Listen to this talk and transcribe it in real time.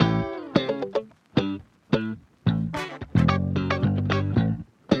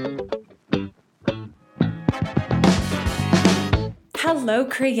Hello,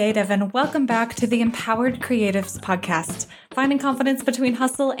 creative, and welcome back to the Empowered Creatives podcast, finding confidence between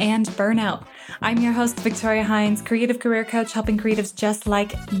hustle and burnout. I'm your host, Victoria Hines, creative career coach, helping creatives just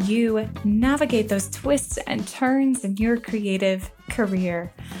like you navigate those twists and turns in your creative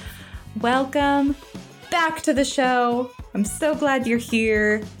career. Welcome back to the show. I'm so glad you're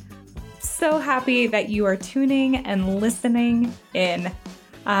here. So happy that you are tuning and listening in.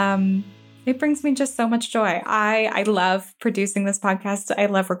 It brings me just so much joy. I love producing this podcast. I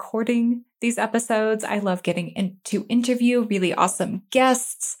love recording these episodes. I love getting to interview really awesome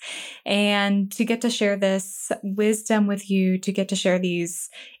guests and to get to share this wisdom with you, to get to share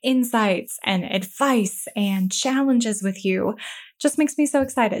these insights and advice and challenges with you just makes me so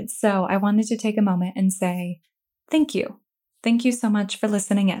excited. So I wanted to take a moment and say thank you. Thank you so much for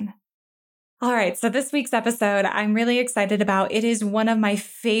listening in. All right, so this week's episode, I'm really excited about. It is one of my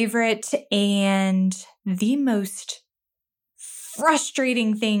favorite and the most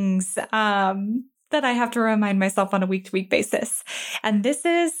frustrating things that I have to remind myself on a week-to-week basis. And this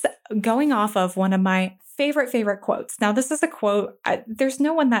is going off of one of my favorite quotes. Now, this is a quote. There's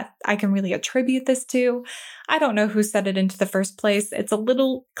no one that I can really attribute this to. I don't know who said it into the first place. It's a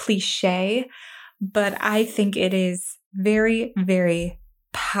little cliche, but I think it is very, very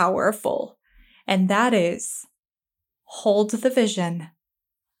powerful. And that is, hold the vision,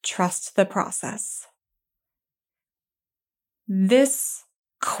 trust the process. This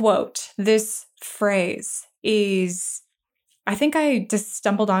quote, this phrase is, I think I just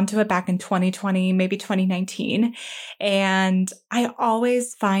stumbled onto it back in 2020, maybe 2019. And I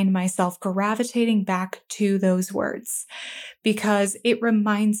always find myself gravitating back to those words because it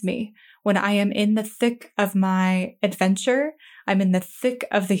reminds me when I am in the thick of my adventure, I'm in the thick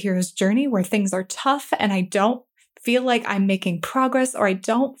of the hero's journey where things are tough and I don't feel like I'm making progress, or I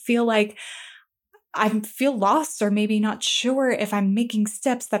don't feel like I feel lost or maybe not sure if I'm making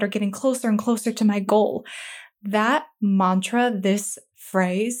steps that are getting closer and closer to my goal. That mantra, this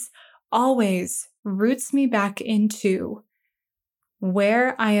phrase, always roots me back into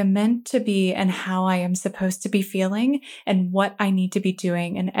where I am meant to be and how I am supposed to be feeling and what I need to be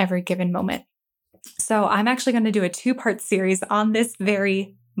doing in every given moment. So I'm actually going to do a 2-part series on this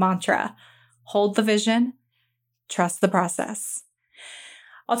very mantra. Hold the vision, trust the process.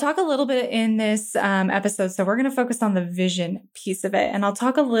 I'll talk a little bit in this episode. So we're going to focus on the vision piece of it. And I'll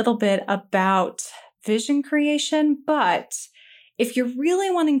talk a little bit about vision creation. But if you're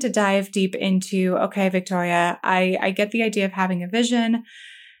really wanting to dive deep into, okay, Victoria, I get the idea of having a vision,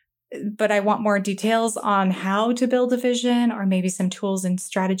 but I want more details on how to build a vision or maybe some tools and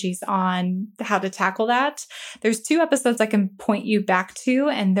strategies on how to tackle that. There's 2 episodes I can point you back to,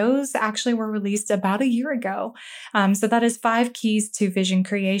 and those actually were released about a year ago. So that is 5 keys to vision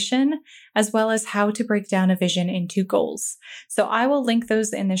creation, as well as how to break down a vision into goals. So I will link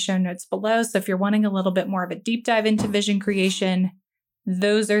those in the show notes below. So if you're wanting a little bit more of a deep dive into vision creation,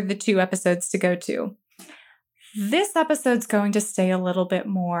 those are the 2 episodes to go to. This episode's going to stay a little bit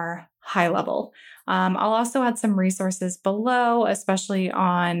more high level. I'll also add some resources below, especially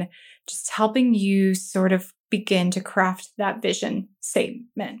on just helping you sort of begin to craft that vision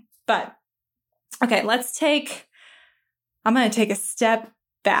statement. But okay, I'm going to take a step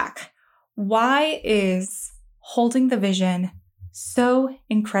back. Why is holding the vision so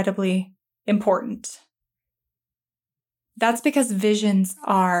incredibly important? That's because visions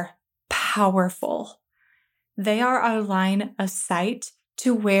are powerful. They are our line of sight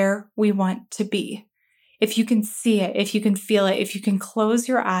to where we want to be. If you can see it, if you can feel it, if you can close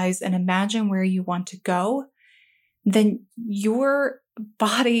your eyes and imagine where you want to go, then your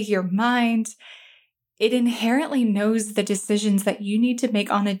body, your mind, it inherently knows the decisions that you need to make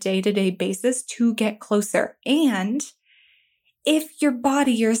on a day-to-day basis to get closer. And if your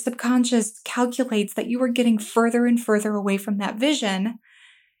body, your subconscious calculates that you are getting further and further away from that vision,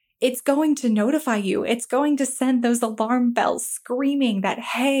 it's going to notify you. It's going to send those alarm bells screaming that,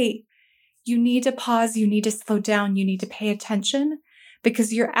 hey, you need to pause, you need to slow down, you need to pay attention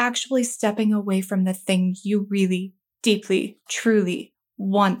because you're actually stepping away from the thing you really deeply, truly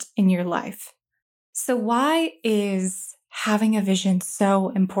want in your life. So why is having a vision so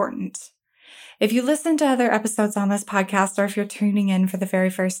important? If you listen to other episodes on this podcast, or if you're tuning in for the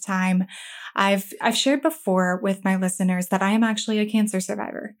very first time, I've shared before with my listeners that I am actually a cancer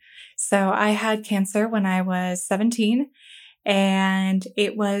survivor. So I had cancer when I was 17, and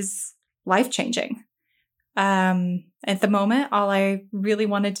it was life-changing. At the moment, all I really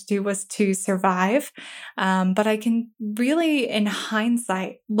wanted to do was to survive. But I can really, in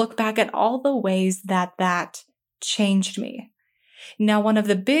hindsight, look back at all the ways that changed me. Now, one of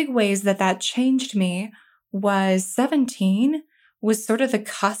the big ways that changed me was 17 was sort of the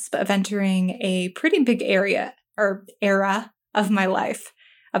cusp of entering a pretty big era of my life,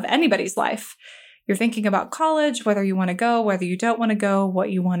 of anybody's life. You're thinking about college, whether you want to go, whether you don't want to go,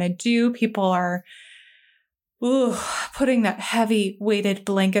 what you want to do. People are putting that heavy weighted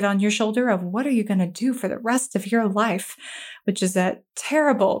blanket on your shoulder of what are you going to do for the rest of your life, which is a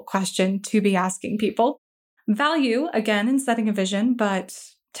terrible question to be asking people. Value, again, in setting a vision, but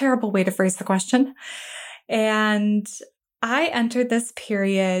terrible way to phrase the question. And I entered this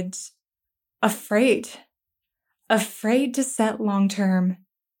period afraid to set long-term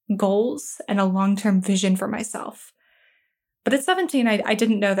goals and a long-term vision for myself. But at 17, I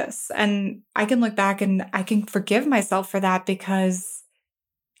didn't know this. And I can look back and I can forgive myself for that because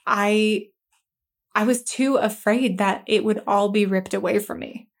I was too afraid that it would all be ripped away from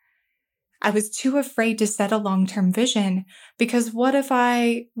me. I was too afraid to set a long-term vision because what if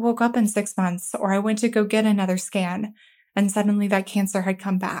I woke up in 6 months or I went to go get another scan and suddenly that cancer had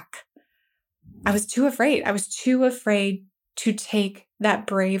come back? I was too afraid. I was too afraid to take that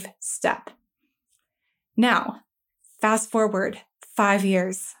brave step. Now, fast forward 5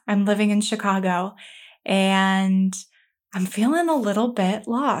 years, I'm living in Chicago and I'm feeling a little bit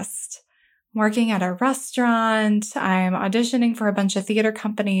lost. I'm working at a restaurant, I'm auditioning for a bunch of theater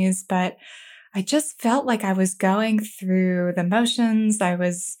companies, but I just felt like I was going through the motions. I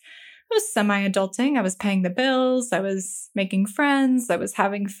was semi-adulting, I was paying the bills, I was making friends, I was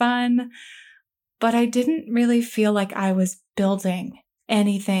having fun, but I didn't really feel like I was building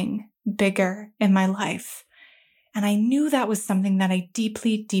anything bigger in my life. And I knew that was something that I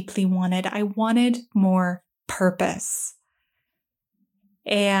deeply, deeply wanted. I wanted more purpose.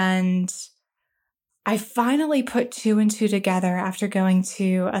 And I finally put 2 and 2 together after going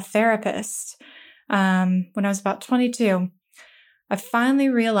to a therapist when I was about 22. I finally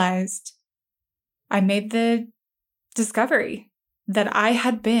realized I made the discovery that I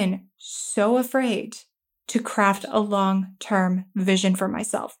had been so afraid to craft a long-term vision for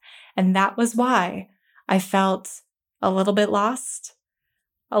myself. And that was why I felt a little bit lost,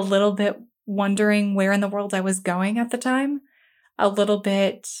 a little bit wondering where in the world I was going at the time, a little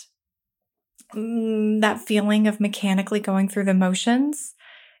bit that feeling of mechanically going through the motions.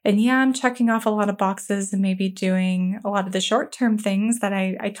 And yeah, I'm checking off a lot of boxes and maybe doing a lot of the short-term things that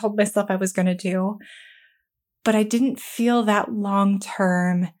I told myself I was going to do. But I didn't feel that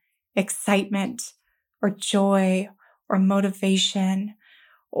long-term excitement or joy or motivation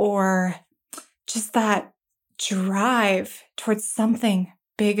or just that drive towards something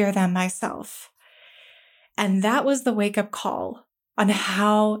bigger than myself. And that was the wake-up call on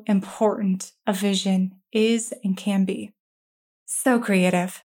how important a vision is and can be. So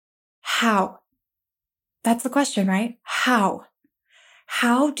creative. How? That's the question, right? How?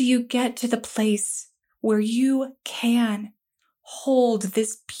 How do you get to the place where you can hold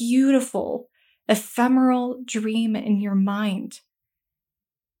this beautiful, ephemeral dream in your mind?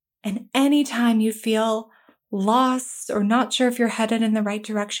 And anytime you feel lost or not sure if you're headed in the right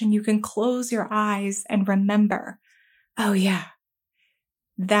direction, you can close your eyes and remember, oh yeah,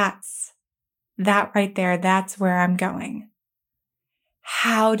 that right there, that's where I'm going.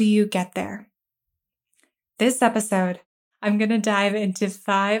 How do you get there? This episode, I'm going to dive into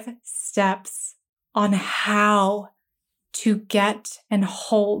 5 steps on how to get and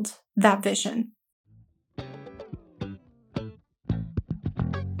hold that vision.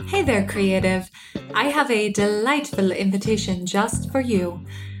 Hey there, creative. I have a delightful invitation just for you.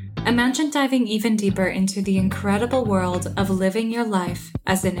 Imagine diving even deeper into the incredible world of living your life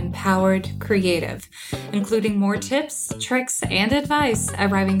as an empowered creative, including more tips, tricks, and advice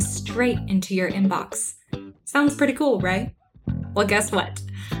arriving straight into your inbox. Sounds pretty cool, right? Well, guess what?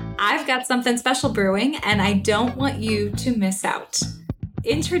 I've got something special brewing, and I don't want you to miss out.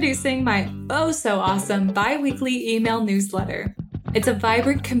 Introducing my oh-so-awesome bi-weekly email newsletter. It's a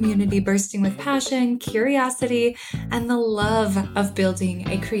vibrant community bursting with passion, curiosity, and the love of building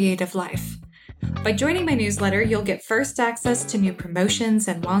a creative life. By joining my newsletter, you'll get first access to new promotions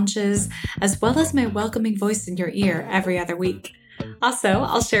and launches, as well as my welcoming voice in your ear every other week. Also,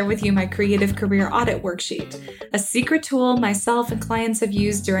 I'll share with you my Creative Career Audit Worksheet, a secret tool myself and clients have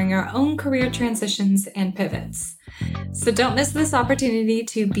used during our own career transitions and pivots. So don't miss this opportunity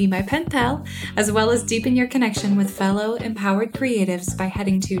to be my pen pal, as well as deepen your connection with fellow empowered creatives by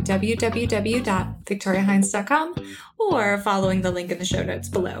heading to www.victoriahines.com or following the link in the show notes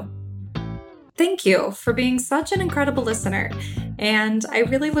below. Thank you for being such an incredible listener, and I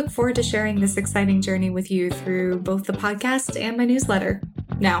really look forward to sharing this exciting journey with you through both the podcast and my newsletter.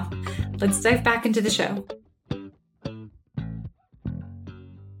 Now, let's dive back into the show.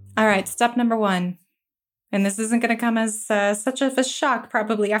 All right, step number 1. And this isn't going to come as such of a shock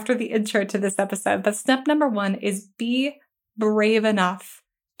probably after the intro to this episode. But step number 1 is be brave enough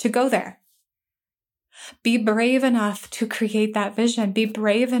to go there. Be brave enough to create that vision. Be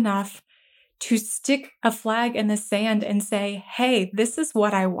brave enough to stick a flag in the sand and say, hey, this is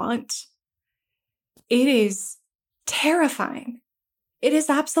what I want. It is terrifying. It is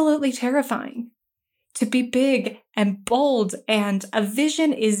absolutely terrifying to be big and bold, and a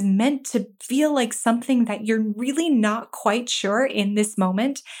vision is meant to feel like something that you're really not quite sure in this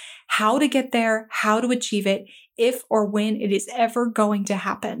moment how to get there, how to achieve it, if or when it is ever going to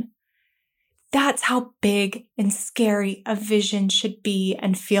happen. That's how big and scary a vision should be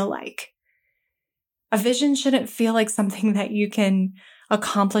and feel like. A vision shouldn't feel like something that you can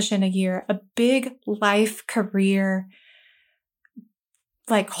accomplish in a year. A big life, career,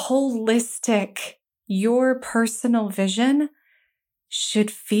 like holistic, your personal vision should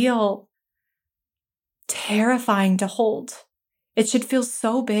feel terrifying to hold. It should feel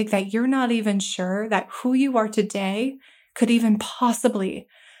so big that you're not even sure that who you are today could even possibly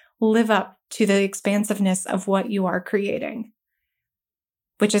live up to the expansiveness of what you are creating,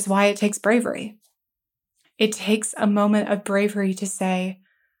 which is why it takes bravery. It takes a moment of bravery to say,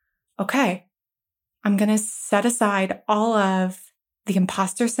 okay, I'm going to set aside all of the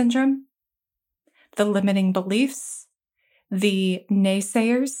imposter syndrome, the limiting beliefs, the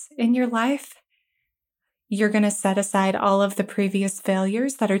naysayers in your life. You're going to set aside all of the previous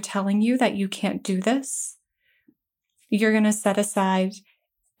failures that are telling you that you can't do this. You're going to set aside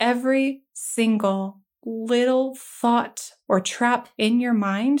every single little thought or trap in your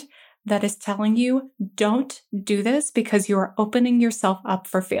mind that is telling you don't do this because you are opening yourself up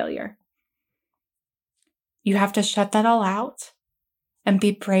for failure. You have to shut that all out and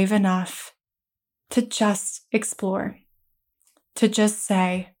be brave enough to just explore, to just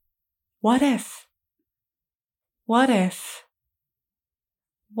say, what if? What if?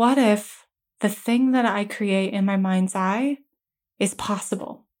 What if the thing that I create in my mind's eye is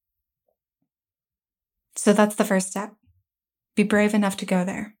possible? So that's the first step. Be brave enough to go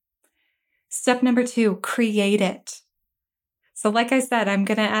there. Step number 2, create it. So like I said, I'm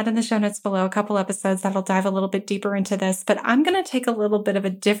going to add in the show notes below a couple episodes that'll dive a little bit deeper into this, but I'm going to take a little bit of a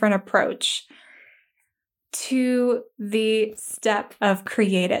different approach to the step of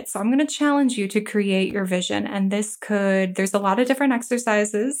create it. So I'm going to challenge you to create your vision. And there's a lot of different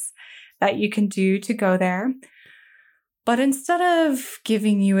exercises that you can do to go there. But instead of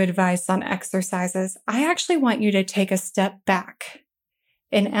giving you advice on exercises, I actually want you to take a step back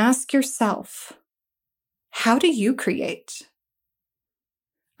and ask yourself, how do you create?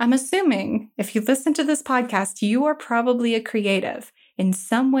 I'm assuming if you listen to this podcast, you are probably a creative in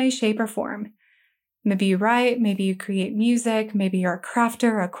some way, shape, or form. Maybe you write, maybe you create music, maybe you're a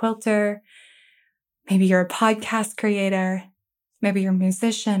crafter, a quilter, maybe you're a podcast creator, maybe you're a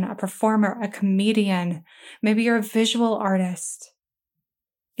musician, a performer, a comedian, maybe you're a visual artist.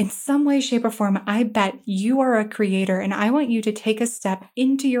 In some way, shape, or form, I bet you are a creator, and I want you to take a step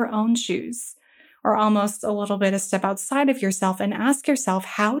into your own shoes, or almost a little bit a step outside of yourself, and ask yourself,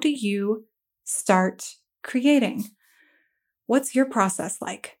 how do you start creating? What's your process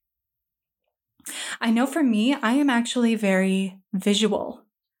like? I know for me, I am actually very visual.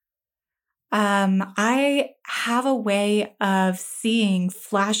 I have a way of seeing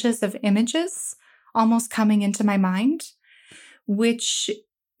flashes of images almost coming into my mind, which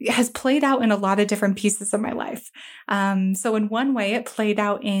has played out in a lot of different pieces of my life. So in one way, it played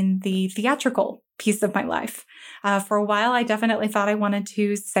out in the theatrical piece of my life. For a while, I definitely thought I wanted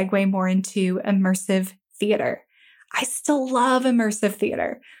to segue more into immersive theater. I still love immersive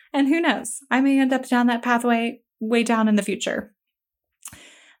theater. And who knows, I may end up down that pathway way down in the future.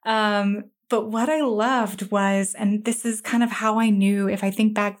 But what I loved was, and this is kind of how I knew, if I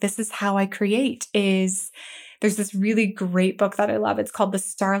think back, this is how I create, is there's this really great book that I love. It's called The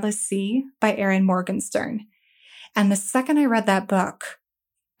Starless Sea by Erin Morgenstern. And the second I read that book,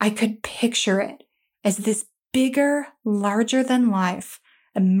 I could picture it as this bigger, larger than life,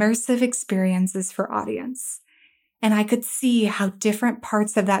 immersive experiences for audience. And I could see how different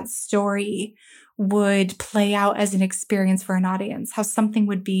parts of that story would play out as an experience for an audience, how something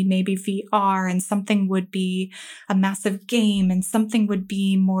would be maybe VR and something would be a massive game and something would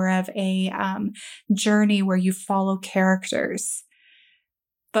be more of a journey where you follow characters.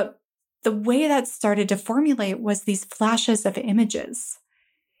 But the way that started to formulate was these flashes of images.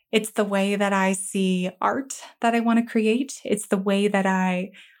 It's the way that I see art that I want to create. It's the way that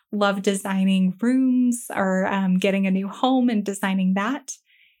I love designing rooms or getting a new home and designing that.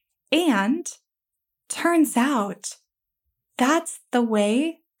 And turns out that's the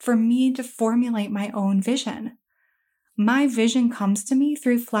way for me to formulate my own vision. My vision comes to me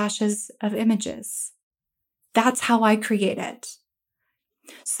through flashes of images. That's how I create it.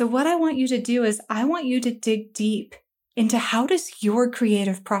 So what I want you to do is I want you to dig deep into how does your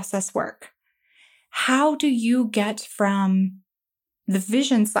creative process work? How do you get from the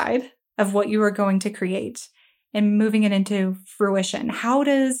vision side of what you are going to create and moving it into fruition? How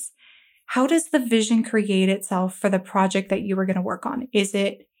does the vision create itself for the project that you are going to work on? Is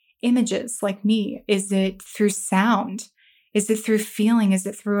it images like me? Is it through sound? Is it through feeling? Is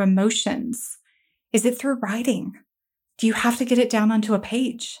it through emotions? Is it through writing? Do you have to get it down onto a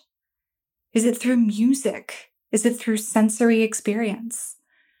page? Is it through music? Is it through sensory experience?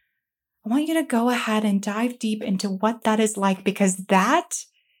 I want you to go ahead and dive deep into what that is like, because that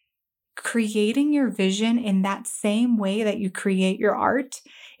creating your vision in that same way that you create your art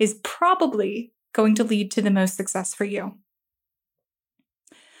is probably going to lead to the most success for you.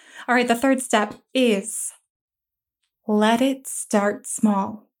 All right, the third step is let it start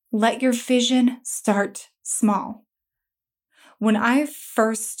small. Let your vision start small. When I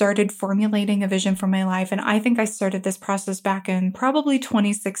first started formulating a vision for my life, and I think I started this process back in probably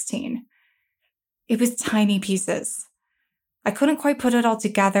 2016, it was tiny pieces. I couldn't quite put it all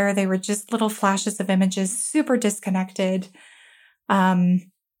together. They were just little flashes of images, super disconnected. But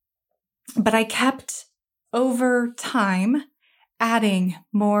I kept over time adding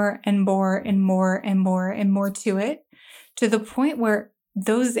more and more and more and more and more to it, to the point where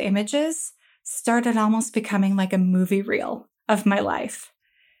those images started almost becoming like a movie reel of my life.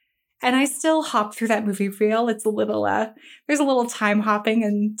 And I still hop through that movie reel. It's a little, there's a little time hopping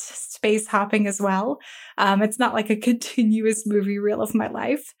and space hopping as well. It's not like a continuous movie reel of my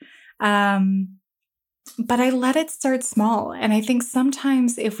life. But I let it start small. And I think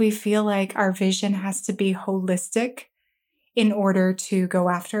sometimes if we feel like our vision has to be holistic in order to go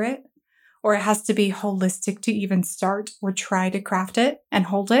after it, or it has to be holistic to even start or try to craft it and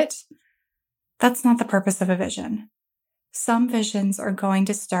hold it, that's not the purpose of a vision. Some visions are going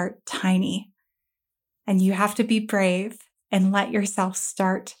to start tiny, and you have to be brave and let yourself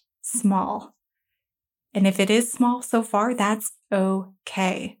start small. And if it is small so far, that's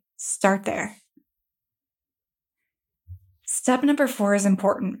okay. Start there. Step number 4 is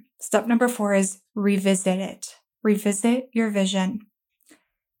important. Step number 4 is revisit it. Revisit your vision.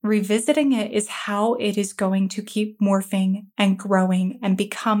 Revisiting it is how it is going to keep morphing and growing and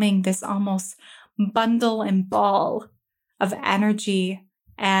becoming this almost bundle and ball of energy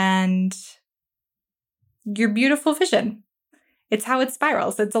and your beautiful vision. It's how it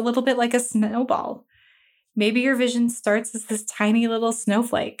spirals. It's a little bit like a snowball. Maybe your vision starts as this tiny little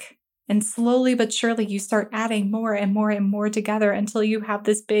snowflake, and slowly but surely you start adding more and more and more together until you have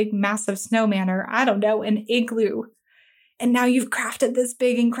this big, massive snowman, or I don't know, an igloo. And now you've crafted this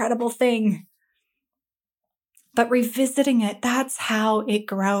big, incredible thing. But revisiting it, that's how it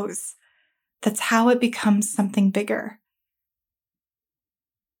grows. That's how it becomes something bigger.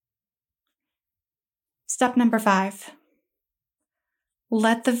 Step number 5,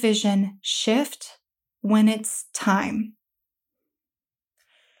 let the vision shift when it's time.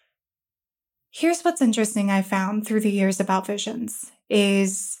 Here's what's interesting I found through the years about visions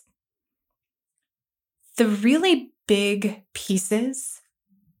is the really big pieces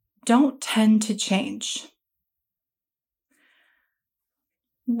don't tend to change.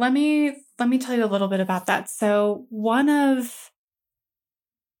 Let me tell you a little bit about that. So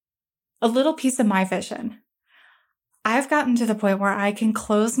a little piece of my vision, I've gotten to the point where I can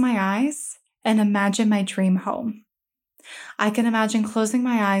close my eyes and imagine my dream home. I can imagine closing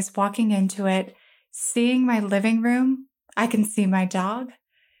my eyes, walking into it, seeing my living room. I can see my dog.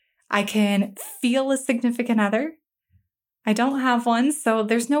 I can feel a significant other. I don't have one, so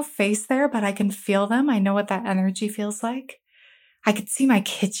there's no face there, but I can feel them. I know what that energy feels like. I could see my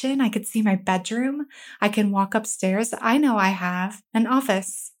kitchen. I could see my bedroom. I can walk upstairs. I know I have an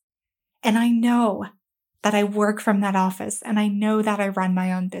office. And I know that I work from that office, and I know that I run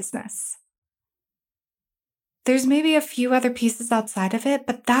my own business. There's maybe a few other pieces outside of it,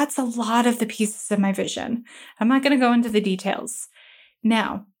 but that's a lot of the pieces of my vision. I'm not going to go into the details.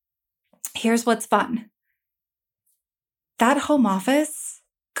 Now, here's what's fun. That home office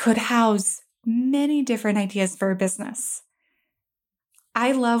could house many different ideas for a business.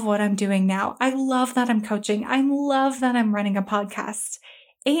 I love what I'm doing now. I love that I'm coaching. I love that I'm running a podcast.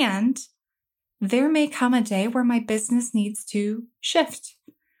 And there may come a day where my business needs to shift,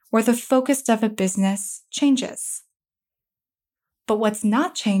 where the focus of a business changes. But what's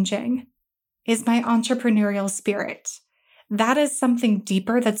not changing is my entrepreneurial spirit. That is something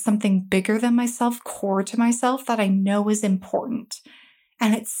deeper, that's something bigger than myself, core to myself, that I know is important.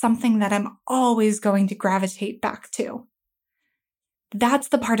 and it's something that I'm always going to gravitate back to. That's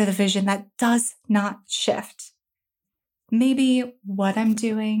the part of the vision that does not shift. Maybe what I'm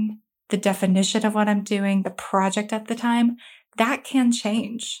doing, the definition of what I'm doing, the project at the time, that can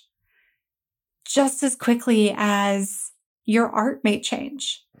change just as quickly as your art may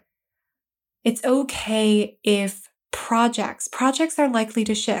change. It's okay if projects are likely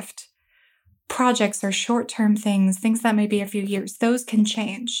to shift. Projects are short-term things that may be a few years. Those can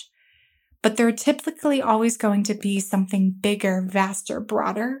change. But they're typically always going to be something bigger, vaster,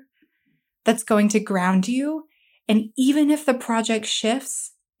 broader that's going to ground you. And even if the project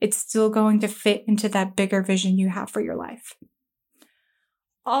shifts, it's still going to fit into that bigger vision you have for your life.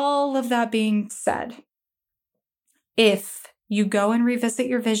 All of that being said, if you go and revisit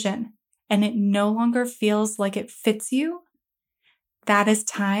your vision and it no longer feels like it fits you, that is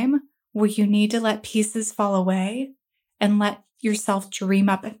time where you need to let pieces fall away and let yourself dream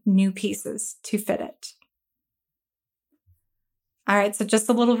up new pieces to fit it. All right, so just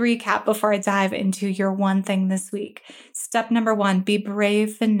a little recap before I dive into your one thing this week. Step number 1, be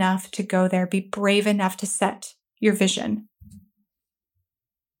brave enough to go there. Be brave enough to set your vision.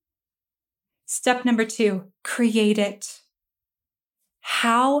 Step number 2, create it.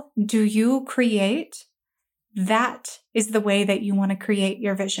 How do you create? That is the way that you want to create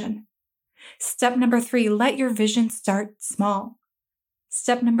your vision. Step number 3, let your vision start small.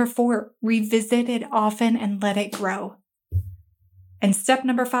 Step number 4, revisit it often and let it grow. And step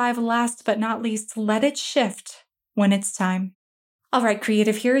number 5, last but not least, let it shift when it's time. All right,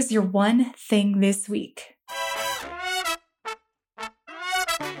 creative, here is your one thing this week.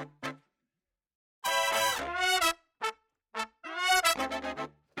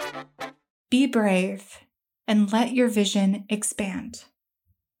 Be brave and let your vision expand.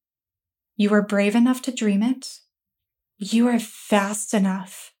 You are brave enough to dream it. You are fast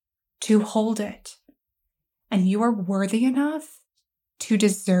enough to hold it. And you are worthy enough to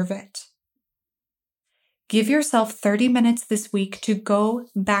deserve it. Give yourself 30 minutes this week to go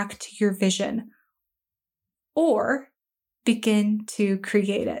back to your vision or begin to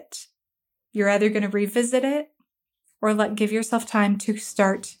create it. You're either going to revisit it or give yourself time to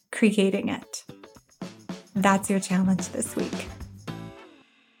start creating it. That's your challenge this week.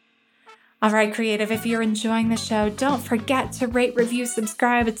 All right, creative, if you're enjoying the show, don't forget to rate, review,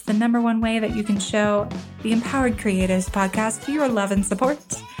 subscribe. It's the number one way that you can show the Empowered Creatives podcast your love and support.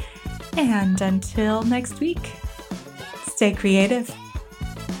 And until next week, stay creative.